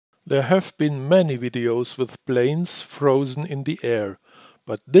There have been many videos with planes frozen in the air,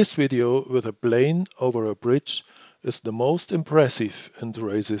 but this video with a plane over a bridge is the most impressive and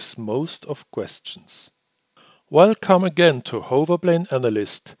raises most of questions. Welcome again to Hoverplane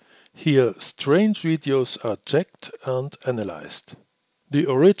Analyst. Here strange videos are checked and analyzed. The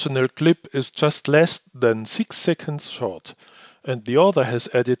original clip is just less than 6 seconds short, and the author has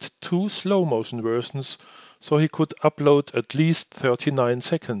added 2 slow motion versions so he could upload at least 39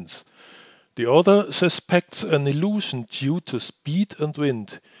 seconds. The author suspects an illusion due to speed and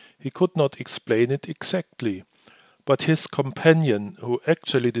wind. He could not explain it exactly, but his companion, who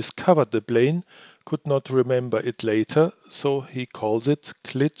actually discovered the plane, could not remember it later, so he calls it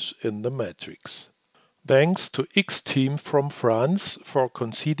glitch in the matrix. Thanks to X-Team from France for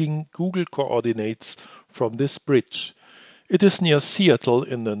conceding Google coordinates from this bridge. It is near Seattle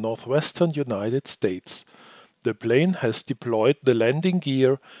in the northwestern United States. The plane has deployed the landing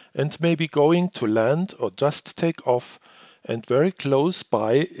gear and may be going to land or just take off, and very close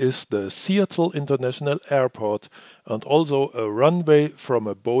by is the Seattle International Airport and also a runway from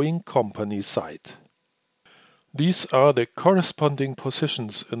a Boeing company site. These are the corresponding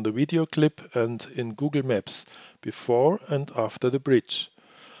positions in the video clip and in Google Maps before and after the bridge.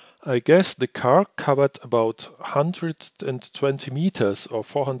 I guess the car covered about 120 meters or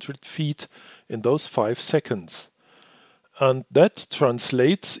 400 feet in those 5 seconds. And that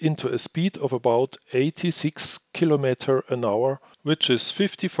translates into a speed of about 86 km an hour, which is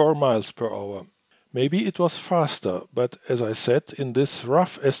 54 miles per hour. Maybe it was faster, but as I said, in this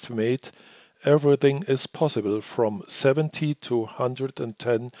rough estimate, everything is possible from 70 to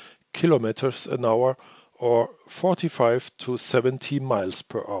 110 kilometers an hour or 45 to 70 miles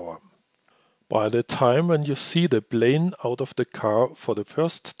per hour. By the time when you see the plane out of the car for the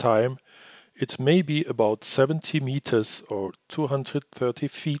first time, it may be about 70 meters or 230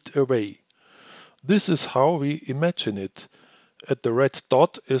 feet away. This is how we imagine it. At the red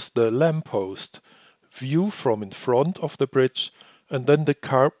dot is the lamppost, view from in front of the bridge, and then the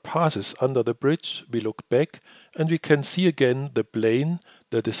car passes under the bridge, we look back and we can see again the plane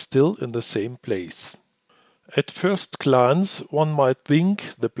that is still in the same place. At first glance one might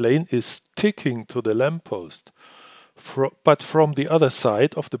think the plane is sticking to the lamppost, but from the other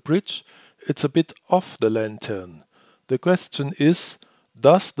side of the bridge it's a bit off the lantern. The question is,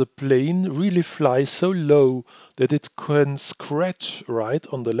 does the plane really fly so low that it can scratch right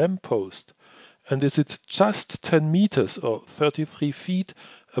on the lamppost? And is it just 10 meters or 33 feet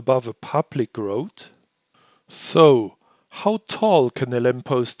above a public road? So, how tall can a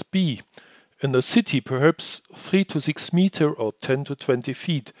lamppost be? In the city perhaps 3 to 6 meters or 10 to 20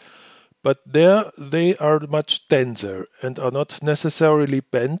 feet, but there they are much denser and are not necessarily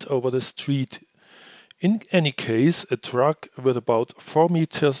bent over the street. In any case, a truck with about 4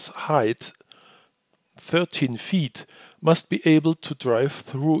 meters height, 13 feet, must be able to drive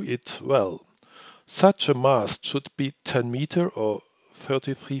through it well. Such a mast should be 10 meters or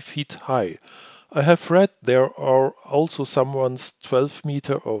 33 feet high. I have read there are also some ones 12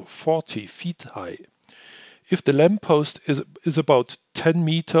 meters or 40 feet high. If the lamppost is about 10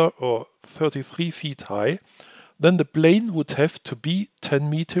 meters or 33 feet high, then the plane would have to be 10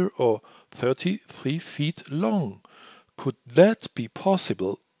 meters or 33 feet long. Could that be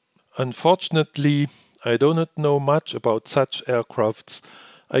possible? Unfortunately, I do not know much about such aircrafts.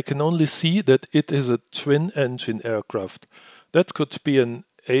 I can only see that it is a twin-engine aircraft. That could be an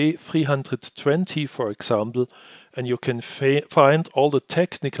A320, for example, and you can find all the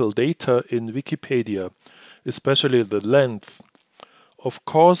technical data in Wikipedia, especially the length. Of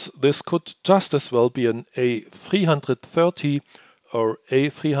course, this could just as well be an A330 or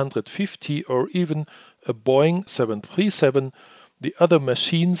A350 or even a Boeing 737. The other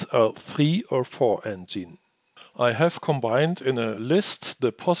machines are 3 or 4 engine. I have combined in a list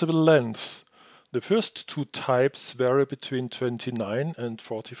the possible lengths. The first 2 types vary between 29 and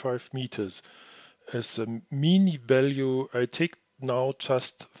 45 meters. As a mean value, I take now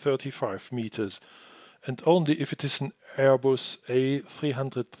just 35 meters. And only if it is an Airbus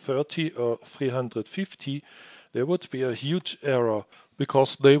A330 or 350, there would be a huge error,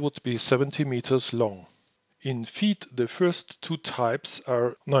 because they would be 70 meters long. In feet, the first 2 types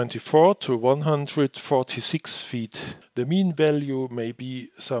are 94 to 146 feet. The mean value may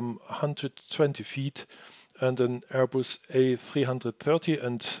be some 120 feet, and an Airbus A330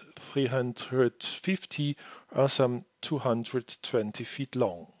 and 350 are some 220 feet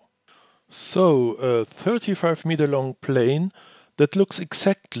long. So, a 35-meter long plane that looks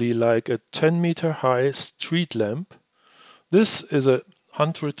exactly like a 10-meter high street lamp. This is a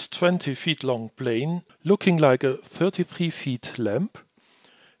 120 feet long plane looking like a 33 feet lamp.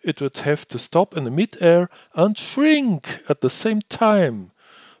 It would have to stop in the mid-air and shrink at the same time.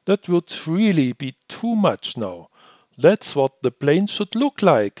 That would really be too much now. That's what the plane should look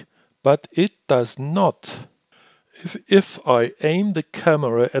like, but it does not. If I aim the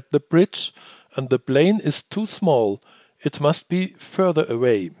camera at the bridge and the plane is too small, it must be further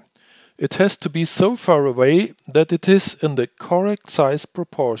away. It has to be so far away that it is in the correct size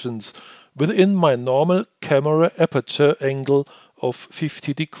proportions within my normal camera aperture angle of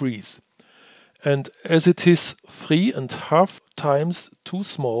 50 degrees. And as it is 3.5 times too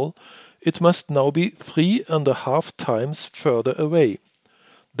small, it must now be 3.5 times further away.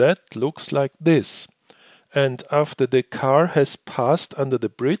 That looks like this. And after the car has passed under the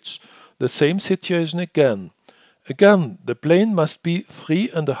bridge, the same situation again. Again, the plane must be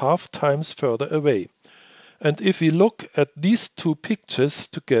 3.5 times further away. And if we look at these two pictures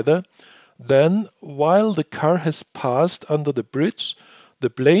together, then while the car has passed under the bridge, the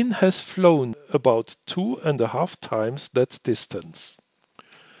plane has flown about 2.5 times that distance.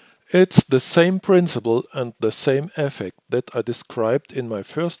 It's the same principle and the same effect that I described in my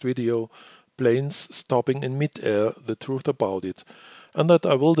first video, Planes Stopping in Mid-Air, the truth about it, and that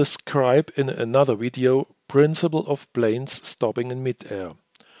I will describe in another video, Principle of Planes Stopping in Mid-Air.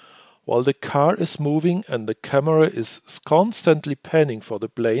 While the car is moving and the camera is constantly panning for the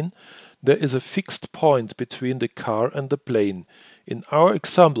plane, there is a fixed point between the car and the plane. In our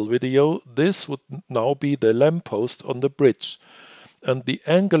example video, this would now be the lamppost on the bridge, and the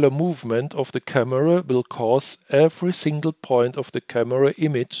angular movement of the camera will cause every single point of the camera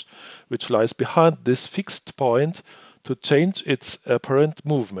image, which lies behind this fixed point, to change its apparent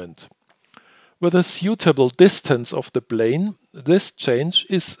movement. With a suitable distance of the plane, this change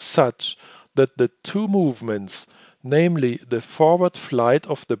is such that the two movements, namely the forward flight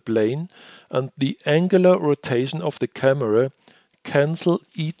of the plane and the angular rotation of the camera, cancel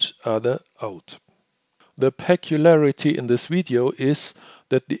each other out. The peculiarity in this video is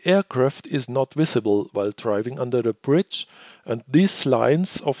that the aircraft is not visible while driving under the bridge, and these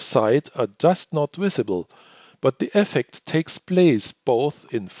lines of sight are just not visible, but the effect takes place both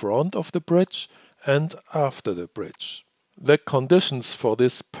in front of the bridge and after the bridge. The conditions for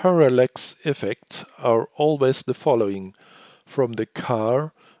this parallax effect are always the following. From the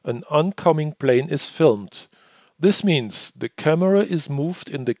car, an oncoming plane is filmed. This means the camera is moved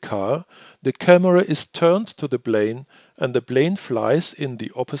in the car, the camera is turned to the plane, and the plane flies in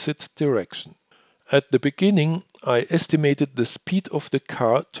the opposite direction. At the beginning, I estimated the speed of the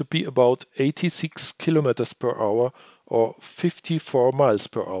car to be about 86 km per hour or 54 miles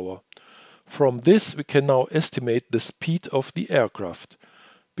per hour. From this we can now estimate the speed of the aircraft.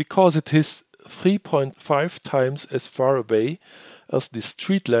 Because it is 3.5 times as far away as the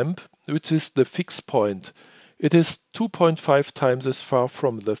street lamp, which is the fixed point, it is 2.5 times as far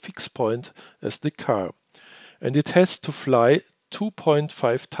from the fixed point as the car, and it has to fly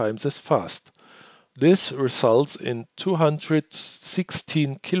 2.5 times as fast. This results in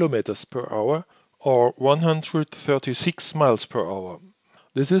 216 km per hour or 136 miles per hour.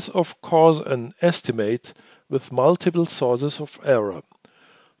 This is of course an estimate with multiple sources of error.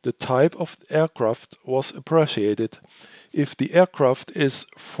 The type of aircraft was appreciated. If the aircraft is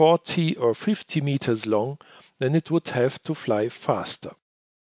 40 or 50 meters long, then it would have to fly faster.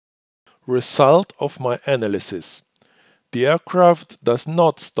 Result of my analysis. The aircraft does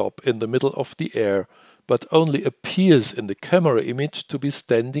not stop in the middle of the air, but only appears in the camera image to be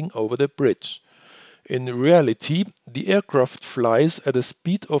standing over the bridge. In reality, the aircraft flies at a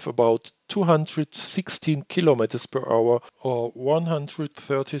speed of about 216 km per hour or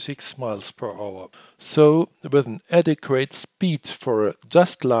 136 miles per hour. So, with an adequate speed for a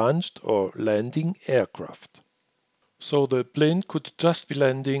just launched or landing aircraft. So the plane could just be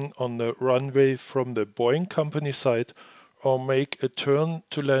landing on the runway from the Boeing company side or make a turn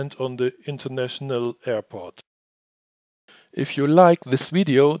to land on the international airport. If you like this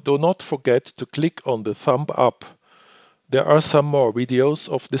video, do not forget to click on the thumb up. There are some more videos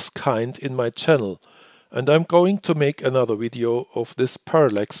of this kind in my channel, and I'm going to make another video of this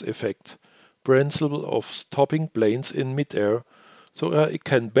parallax effect, principle of stopping planes in mid-air, so I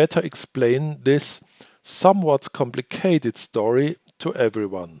can better explain this somewhat complicated story to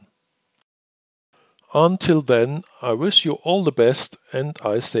everyone. Until then, I wish you all the best and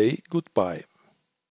I say goodbye.